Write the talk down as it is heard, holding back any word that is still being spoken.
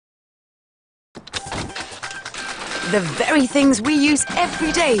The very things we use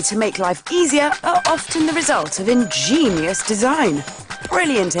every day to make life easier are often the result of ingenious design,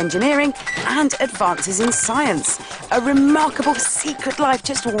 brilliant engineering and advances in science. A remarkable secret life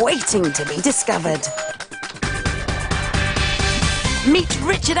just waiting to be discovered. Meet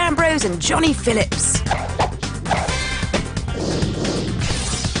Richard Ambrose and Johnny Phillips.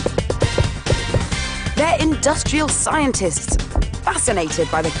 They're industrial scientists,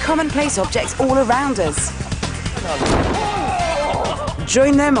 fascinated by the commonplace objects all around us.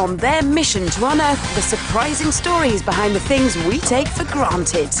 Join them on their mission to unearth the surprising stories behind the things we take for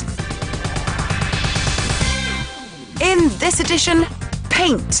granted. In this edition,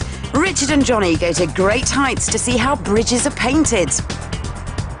 paint. Richard and Johnny go to great heights to see how bridges are painted.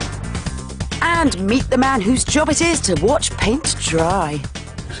 And meet the man whose job it is to watch paint dry.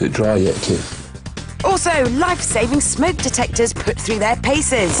 Is it dry yet, kid? Also, life-saving smoke detectors put through their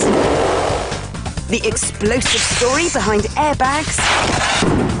paces. The explosive story behind airbags.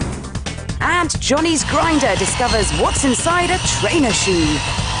 And Johnny's grinder discovers what's inside a trainer shoe.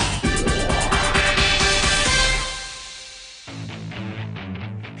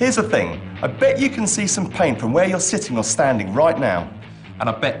 Here's the thing. I bet you can see some paint from where you're sitting or standing right now. And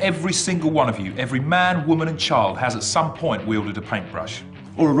I bet every single one of you, every man, woman and child has at some point wielded a paintbrush.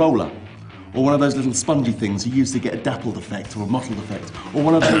 Or a roller. Or one of those little spongy things you use to get a dappled effect or a mottled effect. Or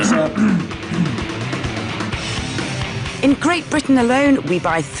one of those... In Great Britain alone, we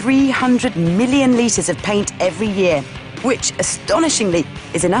buy 300 million litres of paint every year, which, astonishingly,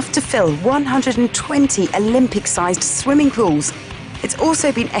 is enough to fill 120 Olympic-sized swimming pools. It's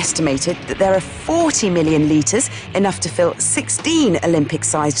also been estimated that there are 40 million litres, enough to fill 16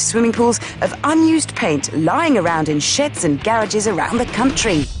 Olympic-sized swimming pools, of unused paint lying around in sheds and garages around the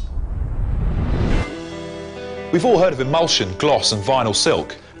country. We've all heard of emulsion, gloss and vinyl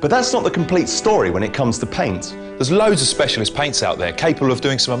silk. But that's not the complete story when it comes to paint. There's loads of specialist paints out there capable of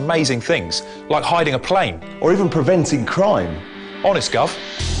doing some amazing things, like hiding a plane. Or even preventing crime. Honest, Gov.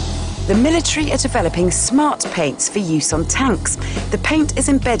 The military are developing smart paints for use on tanks. The paint is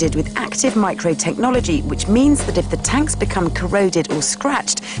embedded with active microtechnology, which means that if the tanks become corroded or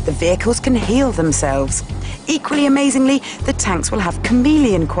scratched, the vehicles can heal themselves. Equally amazingly, the tanks will have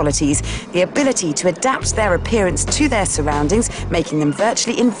chameleon qualities, the ability to adapt their appearance to their surroundings, making them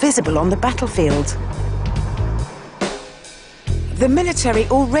virtually invisible on the battlefield. The military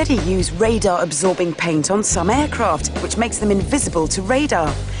already use radar-absorbing paint on some aircraft, which makes them invisible to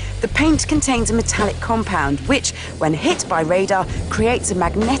radar. The paint contains a metallic compound which, when hit by radar, creates a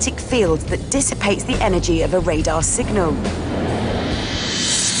magnetic field that dissipates the energy of a radar signal.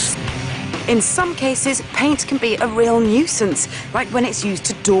 In some cases, paint can be a real nuisance, like when it's used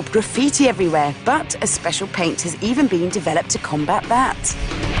to daub graffiti everywhere, but a special paint has even been developed to combat that.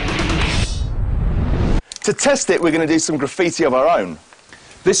 To test it, we're going to do some graffiti of our own.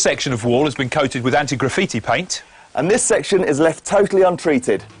 This section of wall has been coated with anti-graffiti paint. And this section is left totally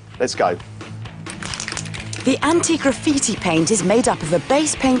untreated. Let's go. The anti-graffiti paint is made up of a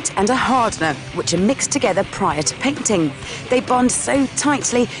base paint and a hardener, which are mixed together prior to painting. They bond so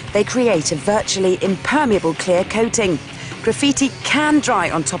tightly, they create a virtually impermeable clear coating. Graffiti can dry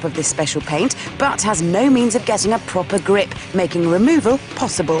on top of this special paint, but has no means of getting a proper grip, making removal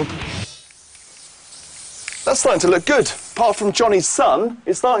possible. That's starting to look good. Apart from Johnny's son,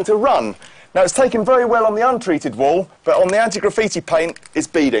 it's starting to run. Now, it's taken very well on the untreated wall, but on the anti-graffiti paint, it's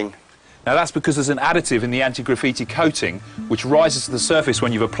beading. Now that's because there's an additive in the anti-graffiti coating which rises to the surface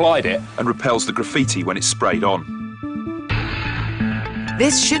when you've applied it and repels the graffiti when it's sprayed on.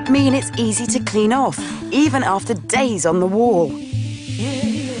 This should mean it's easy to clean off, even after days on the wall.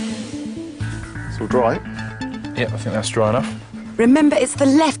 It's all dry. Yep, I think that's dry enough. Remember, it's the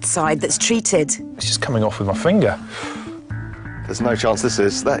left side that's treated. It's just coming off with my finger. There's no chance this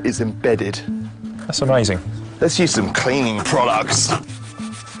is. That is embedded. That's amazing. Let's use some cleaning products.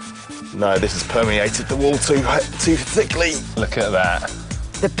 No, this has permeated the wall too thickly. Look at that.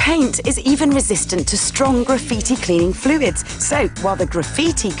 The paint is even resistant to strong graffiti cleaning fluids, so while the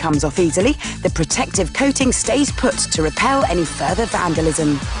graffiti comes off easily, the protective coating stays put to repel any further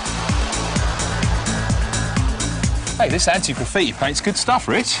vandalism. Hey, this anti-graffiti paint's good stuff,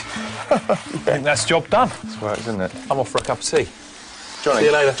 Rich. I think that's job done. This works, isn't it? I'm off for a cup of tea. Johnny. See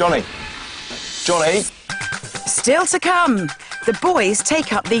you later. Johnny. Johnny. Still to come, the boys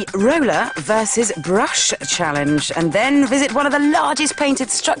take up the roller versus brush challenge and then visit one of the largest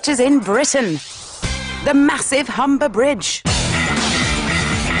painted structures in Britain, the massive Humber Bridge.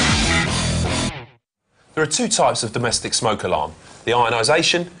 There are two types of domestic smoke alarm, the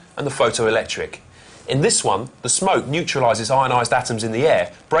ionisation and the photoelectric. In this one, the smoke neutralises ionised atoms in the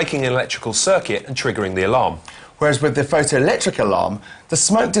air, breaking an electrical circuit and triggering the alarm. Whereas with the photoelectric alarm, the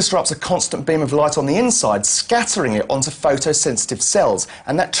smoke disrupts a constant beam of light on the inside, scattering it onto photosensitive cells,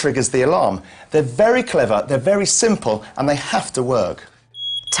 and that triggers the alarm. They're very clever, they're very simple, and they have to work.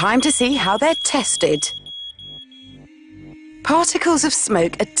 Time to see how they're tested. Particles of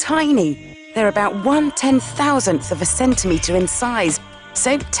smoke are tiny. They're about 1/10,000th of a centimetre in size.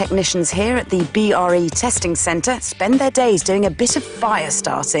 So technicians here at the BRE testing centre spend their days doing a bit of fire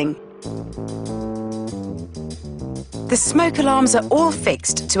starting. The smoke alarms are all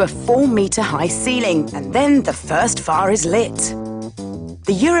fixed to a 4-metre high ceiling, and then the first fire is lit.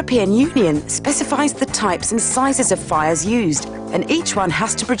 The European Union specifies the types and sizes of fires used, and each one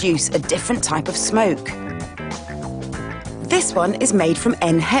has to produce a different type of smoke. This one is made from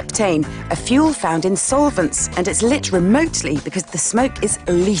N-heptane, a fuel found in solvents, and it's lit remotely because the smoke is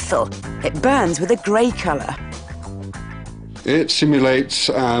lethal. It burns with a grey colour. It simulates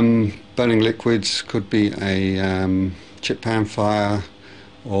burning liquids, could be a chip pan fire,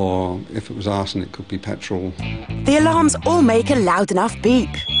 or if it was arson, it could be petrol. The alarms all make a loud enough beep.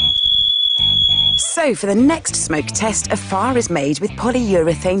 So for the next smoke test, a fire is made with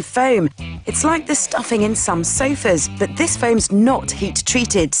polyurethane foam. It's like the stuffing in some sofas, but this foam's not heat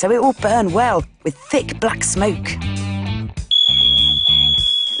treated, so it will burn well with thick black smoke.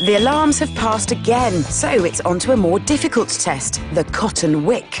 The alarms have passed again, so it's on to a more difficult test, the cotton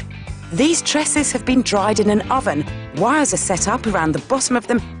wick. These tresses have been dried in an oven, wires are set up around the bottom of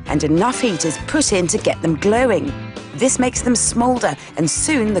them, and enough heat is put in to get them glowing. This makes them smoulder, and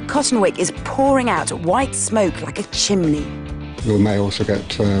soon the cotton wick is pouring out white smoke like a chimney. You may also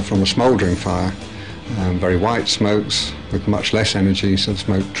get, from a smouldering fire, very white smokes with much less energy, so the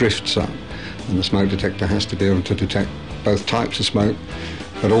smoke drifts up, and the smoke detector has to be able to detect both types of smoke,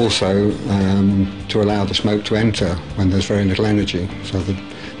 but also to allow the smoke to enter when there's very little energy. So the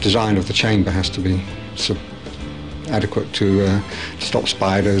design of the chamber has to be adequate to stop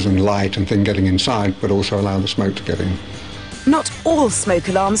spiders and light and things getting inside, but also allow the smoke to get in. Not all smoke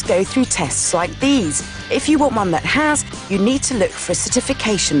alarms go through tests like these. If you want one that has, you need to look for a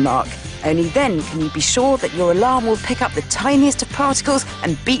certification mark. Only then can you be sure that your alarm will pick up the tiniest of particles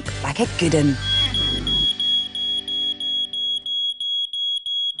and beep like a good 'un.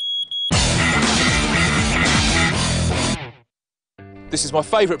 This is my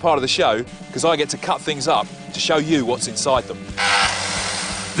favourite part of the show because I get to cut things up to show you what's inside them.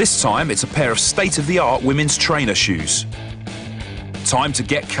 This time it's a pair of state-of-the-art women's trainer shoes. Time to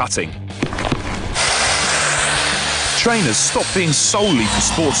get cutting. Trainers stopped being solely for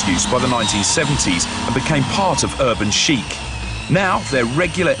sports use by the 1970s and became part of urban chic. Now they're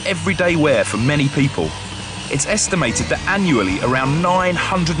regular everyday wear for many people. It's estimated that annually around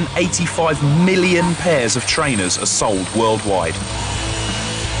 985 million pairs of trainers are sold worldwide.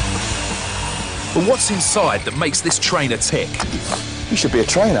 But what's inside that makes this trainer tick? You should be a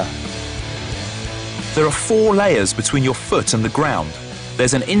trainer. There are 4 layers between your foot and the ground.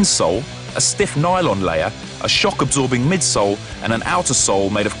 There's an insole, a stiff nylon layer, a shock-absorbing midsole, and an outer sole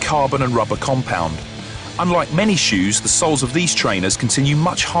made of carbon and rubber compound. Unlike many shoes, the soles of these trainers continue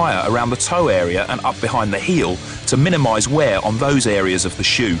much higher around the toe area and up behind the heel to minimise wear on those areas of the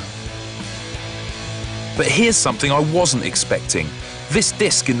shoe. But here's something I wasn't expecting. This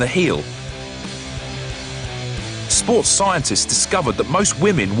disc in the heel. Sports scientists discovered that most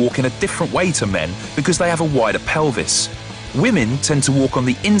women walk in a different way to men because they have a wider pelvis. Women tend to walk on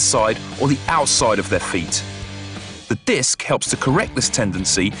the inside or the outside of their feet. The disc helps to correct this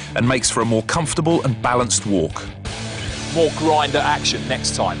tendency and makes for a more comfortable and balanced walk. More grinder action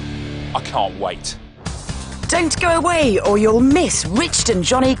next time. I can't wait. Don't go away or you'll miss Richard and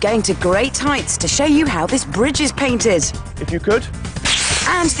Johnny going to great heights to show you how this bridge is painted. If you could.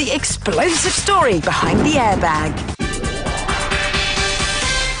 And the explosive story behind the airbag.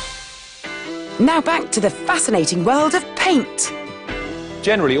 Now back to the fascinating world of paint.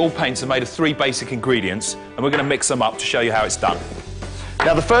 Generally, all paints are made of 3 basic ingredients, and we're going to mix them up to show you how it's done.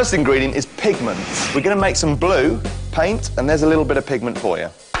 Now, the first ingredient is pigment. We're going to make some blue paint, and there's a little bit of pigment for you.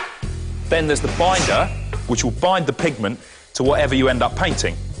 Then there's the binder, which will bind the pigment to whatever you end up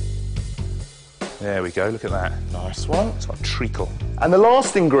painting. There we go, look at that. Nice one. It's like treacle. And the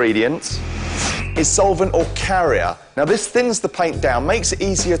last ingredient is solvent or carrier. Now, this thins the paint down, makes it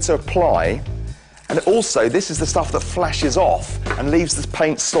easier to apply, and also this is the stuff that flashes off and leaves the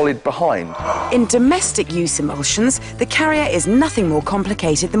paint solid behind. In domestic use emulsions, the carrier is nothing more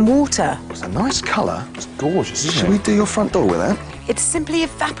complicated than water. It's a nice colour. It's gorgeous, isn't Should it? we do your front door with that? It simply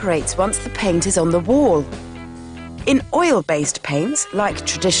evaporates once the paint is on the wall. In oil-based paints, like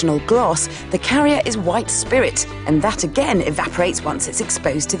traditional gloss, the carrier is white spirit, and that again evaporates once it's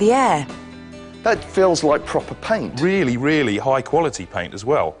exposed to the air. That feels like proper paint. Really, really high quality paint as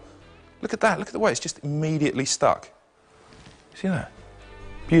well. Look at that, look at the way it's just immediately stuck. See that?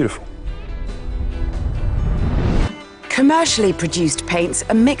 Beautiful. Commercially produced paints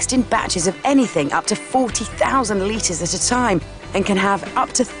are mixed in batches of anything up to 40,000 litres at a time and can have up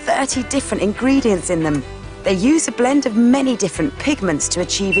to 30 different ingredients in them. They use a blend of many different pigments to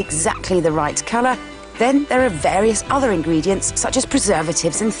achieve exactly the right colour. Then there are various other ingredients such as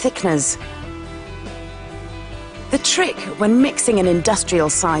preservatives and thickeners. The trick when mixing an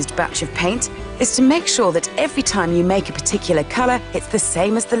industrial-sized batch of paint is to make sure that every time you make a particular colour, it's the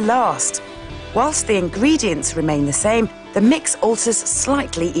same as the last. Whilst the ingredients remain the same, the mix alters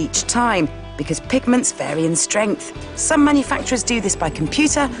slightly each time because pigments vary in strength. Some manufacturers do this by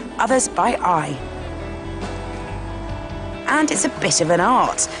computer, others by eye. And it's a bit of an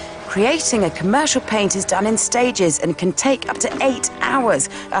art. Creating a commercial paint is done in stages and can take up to 8 hours,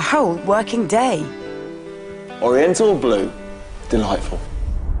 a whole working day. Oriental blue. Delightful.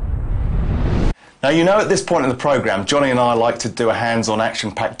 Now, you know, at this point in the programme, Johnny and I like to do a hands-on,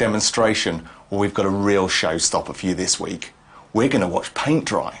 action-packed demonstration. Well, we've got a real showstopper for you this week. We're going to watch paint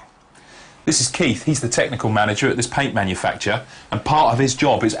dry. This is Keith, he's the technical manager at this paint manufacturer, and part of his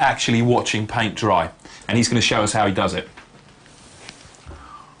job is actually watching paint dry. And he's going to show us how he does it.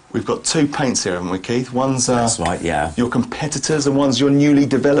 We've got 2 paints here, haven't we, Keith? One's That's right, yeah. your competitors and one's your newly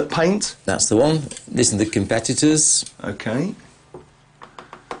developed paint. That's the one. This is the competitors. OK.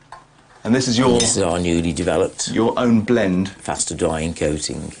 And this is your... This is our newly developed. Your own blend. Faster drying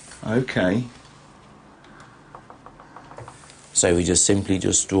coating. OK. So we just simply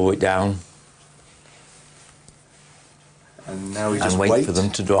draw it down. And now we just wait for them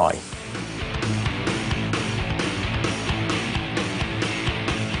to dry.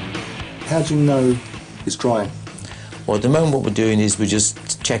 How do you know it's drying? Well, at the moment what we're doing is we're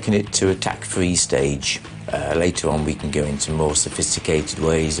just checking it to a tack-free stage. Later on we can go into more sophisticated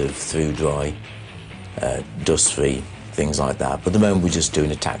ways of through-dry, dust-free, things like that. But at the moment we're just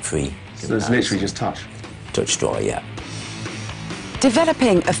doing a tack-free. So it's literally just touch? Touch dry, yeah.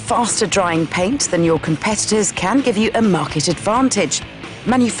 Developing a faster drying paint than your competitors can give you a market advantage.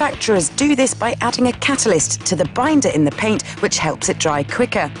 Manufacturers do this by adding a catalyst to the binder in the paint, which helps it dry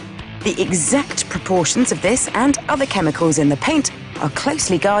quicker. The exact proportions of this and other chemicals in the paint are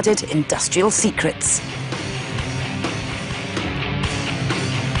closely guarded industrial secrets.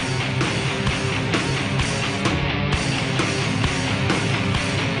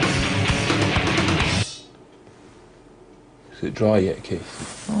 Is it dry yet,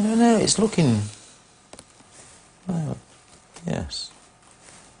 Keith? I don't know, it's looking... Well, yes.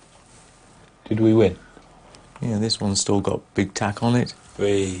 Did we win? Yeah, this one's still got big tack on it.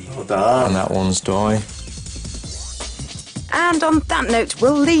 Well done. And that one's dry. And on that note,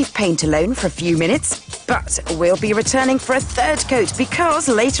 we'll leave paint alone for a few minutes, but we'll be returning for a third coat because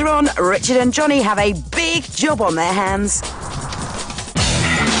later on, Richard and Johnny have a big job on their hands.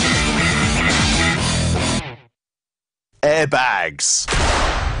 Airbags.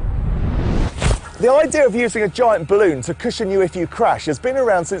 The idea of using a giant balloon to cushion you if you crash has been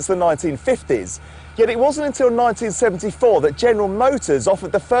around since the 1950s. Yet it wasn't until 1974 that General Motors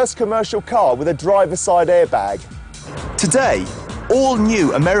offered the first commercial car with a driver's side airbag. Today, all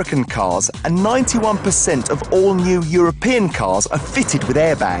new American cars and 91% of all new European cars are fitted with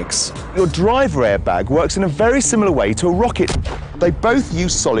airbags. Your driver airbag works in a very similar way to a rocket. They both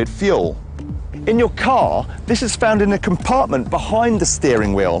use solid fuel. In your car, this is found in a compartment behind the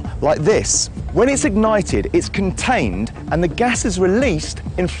steering wheel, like this. When it's ignited, it's contained and the gases released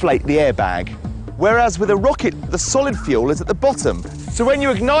inflate the airbag. Whereas with a rocket, the solid fuel is at the bottom. So when you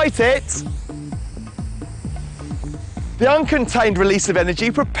ignite it, the uncontained release of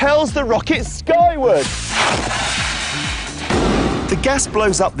energy propels the rocket skyward. The gas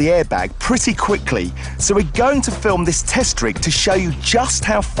blows up the airbag pretty quickly, so we're going to film this test rig to show you just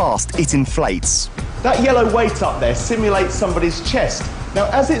how fast it inflates. That yellow weight up there simulates somebody's chest. Now,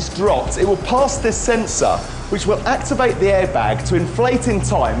 as it's dropped, it will pass this sensor, which will activate the airbag to inflate in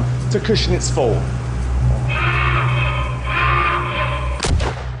time to cushion its fall.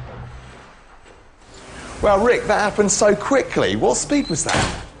 Well, Rick, that happened so quickly. What speed was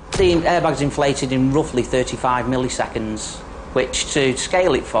that? The airbag's inflated in roughly 35 milliseconds, which, to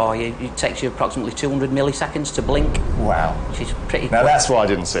scale it for you, it takes you approximately 200 milliseconds to blink. Wow. Which is pretty Now, quick. that's why I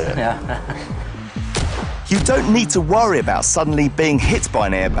didn't see it. Yeah. You don't need to worry about suddenly being hit by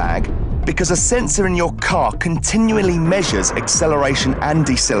an airbag because a sensor in your car continually measures acceleration and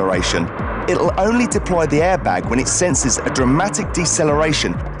deceleration. It'll only deploy the airbag when it senses a dramatic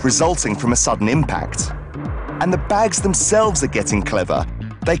deceleration resulting from a sudden impact. And the bags themselves are getting clever.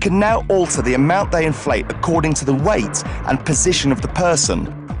 They can now alter the amount they inflate according to the weight and position of the person,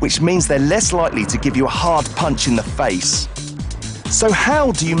 which means they're less likely to give you a hard punch in the face. So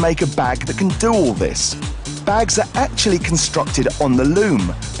how do you make a bag that can do all this? Bags are actually constructed on the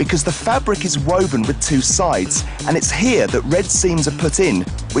loom because the fabric is woven with two sides, and it's here that red seams are put in,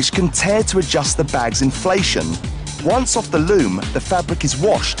 which can tear to adjust the bag's inflation. Once off the loom, the fabric is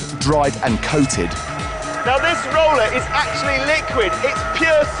washed, dried and coated. Now this roller is actually liquid, it's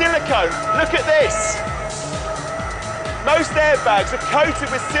pure silicone. Look at this. Most airbags are coated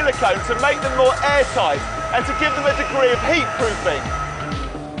with silicone to make them more airtight and to give them a degree of heat proofing.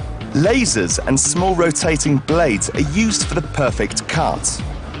 Lasers and small rotating blades are used for the perfect cut.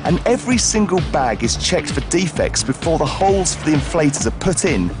 And every single bag is checked for defects before the holes for the inflators are put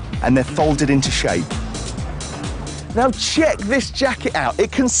in and they're folded into shape. Now check this jacket out.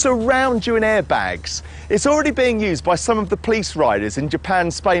 It can surround you in airbags. It's already being used by some of the police riders in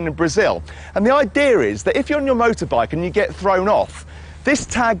Japan, Spain and Brazil. And the idea is that if you're on your motorbike and you get thrown off, this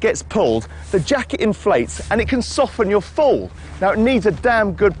tag gets pulled, the jacket inflates and it can soften your fall. Now it needs a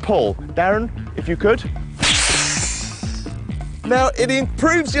damn good pull. Darren, if you could. Now it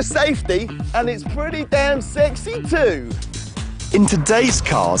improves your safety and it's pretty damn sexy too. In today's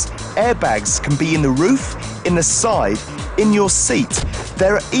cars, airbags can be in the roof, in the side, in your seat.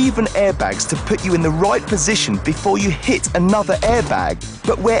 There are even airbags to put you in the right position before you hit another airbag.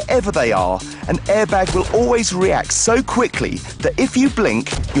 But wherever they are, an airbag will always react so quickly that if you blink,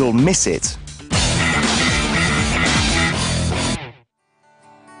 you'll miss it.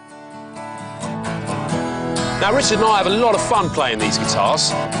 Now, Richard and I have a lot of fun playing these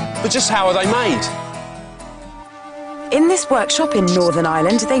guitars, but just how are they made? In this workshop in Northern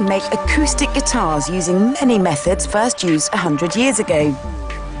Ireland, they make acoustic guitars using many methods first used 100 years ago.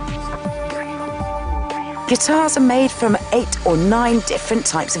 Guitars are made from 8 or 9 different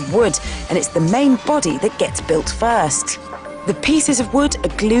types of wood, and it's the main body that gets built first. The pieces of wood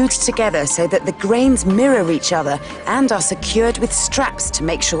are glued together so that the grains mirror each other and are secured with straps to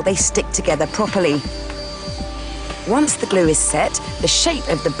make sure they stick together properly. Once the glue is set, the shape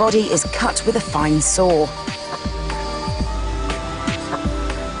of the body is cut with a fine saw.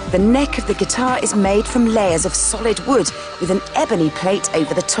 The neck of the guitar is made from layers of solid wood with an ebony plate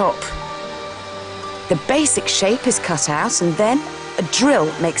over the top. The basic shape is cut out and then a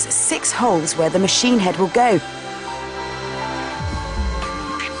drill makes 6 holes where the machine head will go.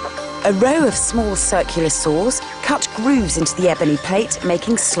 A row of small circular saws cut grooves into the ebony plate,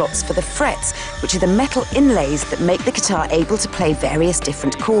 making slots for the frets, which are the metal inlays that make the guitar able to play various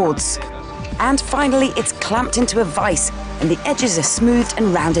different chords. And finally, it's clamped into a vise and the edges are smoothed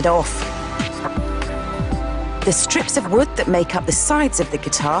and rounded off. The strips of wood that make up the sides of the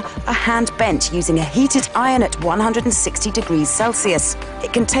guitar are hand-bent using a heated iron at 160 degrees Celsius.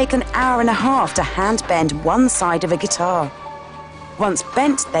 It can take an hour and a half to hand-bend one side of a guitar. Once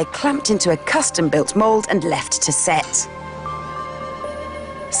bent, they're clamped into a custom-built mould and left to set.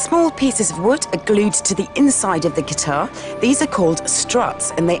 Small pieces of wood are glued to the inside of the guitar. These are called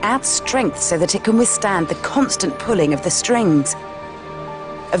struts, and they add strength so that it can withstand the constant pulling of the strings.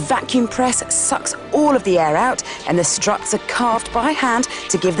 A vacuum press sucks all of the air out, and the struts are carved by hand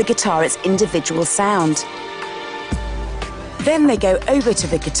to give the guitar its individual sound. Then they go over to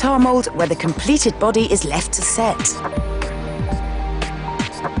the guitar mould, where the completed body is left to set.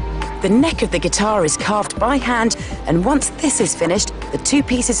 The neck of the guitar is carved by hand, and once this is finished, the 2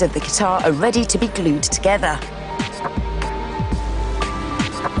 pieces of the guitar are ready to be glued together.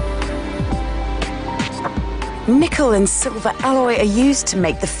 Nickel and silver alloy are used to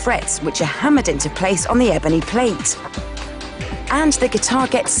make the frets, which are hammered into place on the ebony plate. And the guitar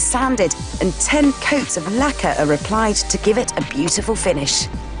gets sanded, and 10 coats of lacquer are applied to give it a beautiful finish.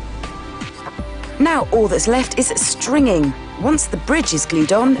 Now all that's left is stringing. Once the bridge is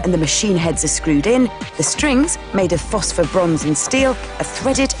glued on and the machine heads are screwed in, the strings, made of phosphor, bronze and steel, are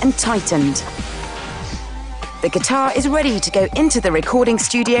threaded and tightened. The guitar is ready to go into the recording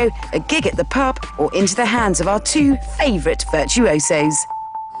studio, a gig at the pub, or into the hands of our 2 favourite virtuosos.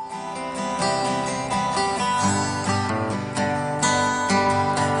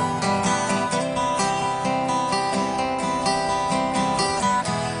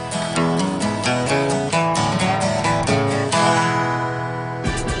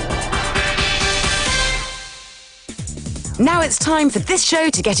 Now it's time for this show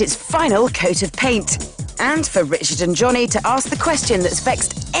to get its final coat of paint. And for Richard and Johnny to ask the question that's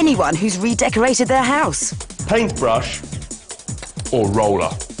vexed anyone who's redecorated their house. Paintbrush Or roller?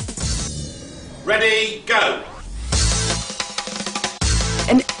 Ready, go!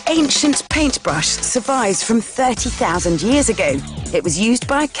 An ancient paintbrush survives from 30,000 years ago. It was used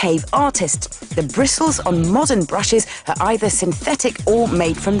by a cave artist. The bristles on modern brushes are either synthetic or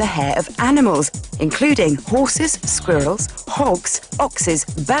made from the hair of animals, including horses, squirrels, hogs, oxes,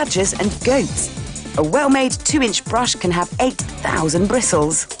 badgers and goats. A well-made 2-inch brush can have 8,000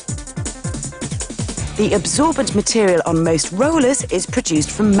 bristles. The absorbent material on most rollers is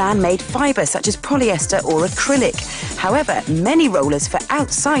produced from man-made fibre such as polyester or acrylic. However, many rollers for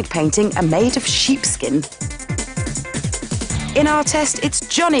outside painting are made of sheepskin. In our test, it's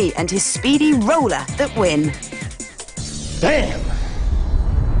Johnny and his speedy roller that win. Damn!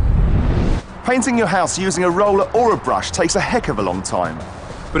 Painting your house using a roller or a brush takes a heck of a long time.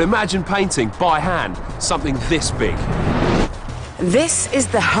 But imagine painting by hand something this big. This is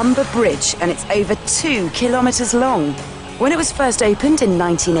the Humber Bridge, and it's over 2 kilometres long. When it was first opened in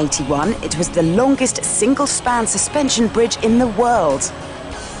 1981, it was the longest single-span suspension bridge in the world.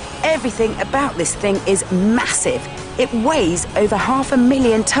 Everything about this thing is massive. It weighs over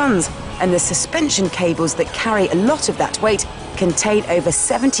 500,000 tonnes, and the suspension cables that carry a lot of that weight contain over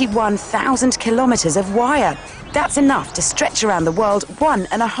 71,000 kilometres of wire. That's enough to stretch around the world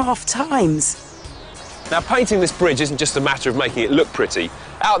 1.5 times. Now, painting this bridge isn't just a matter of making it look pretty.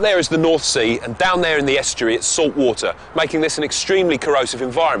 Out there is the North Sea, and down there in the estuary it's salt water, making this an extremely corrosive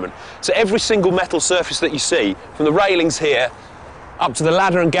environment. So every single metal surface that you see, from the railings here, up to the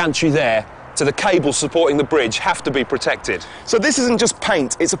ladder and gantry there, to the cables supporting the bridge, have to be protected. So this isn't just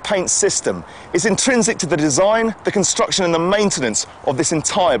paint, it's a paint system. It's intrinsic to the design, the construction and the maintenance of this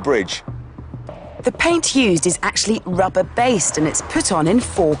entire bridge. The paint used is actually rubber-based, and it's put on in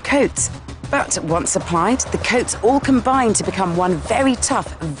 4 coats. But once applied, the coats all combine to become one very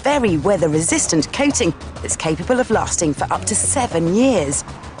tough, very weather-resistant coating that's capable of lasting for up to 7 years.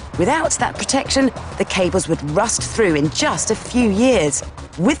 Without that protection, the cables would rust through in just a few years.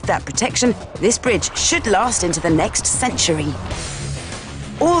 With that protection, this bridge should last into the next century.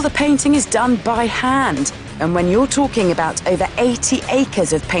 All the painting is done by hand, and when you're talking about over 80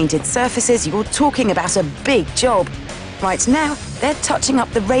 acres of painted surfaces, you're talking about a big job. Right now, they're touching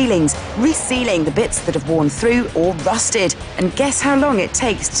up the railings, resealing the bits that have worn through or rusted. And guess how long it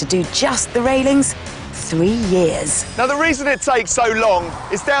takes to do just the railings? 3 years. Now, the reason it takes so long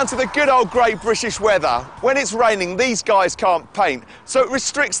is down to the good old great British weather. When it's raining, these guys can't paint, so it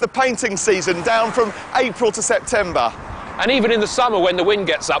restricts the painting season down from April to September. And even in the summer when the wind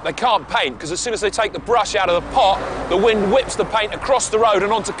gets up, they can't paint, because as soon as they take the brush out of the pot, the wind whips the paint across the road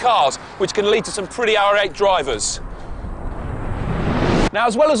and onto cars, which can lead to some pretty irate drivers. Now,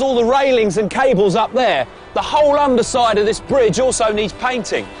 as well as all the railings and cables up there, the whole underside of this bridge also needs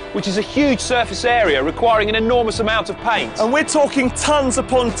painting, which is a huge surface area requiring an enormous amount of paint. And we're talking tons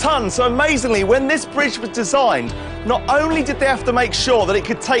upon tons, so amazingly, when this bridge was designed, not only did they have to make sure that it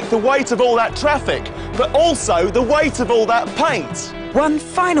could take the weight of all that traffic, but also the weight of all that paint. One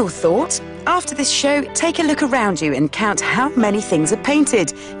final thought. After this show, take a look around you and count how many things are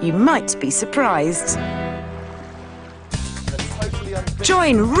painted. You might be surprised.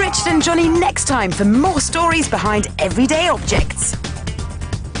 Join Richard and Johnny next time for more stories behind everyday objects.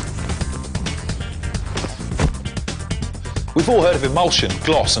 We've all heard of emulsion,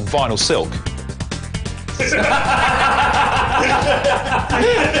 gloss and vinyl silk.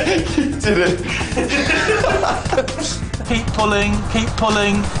 Did it? Keep pulling, keep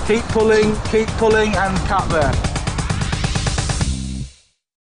pulling, keep pulling, keep pulling, and cut there.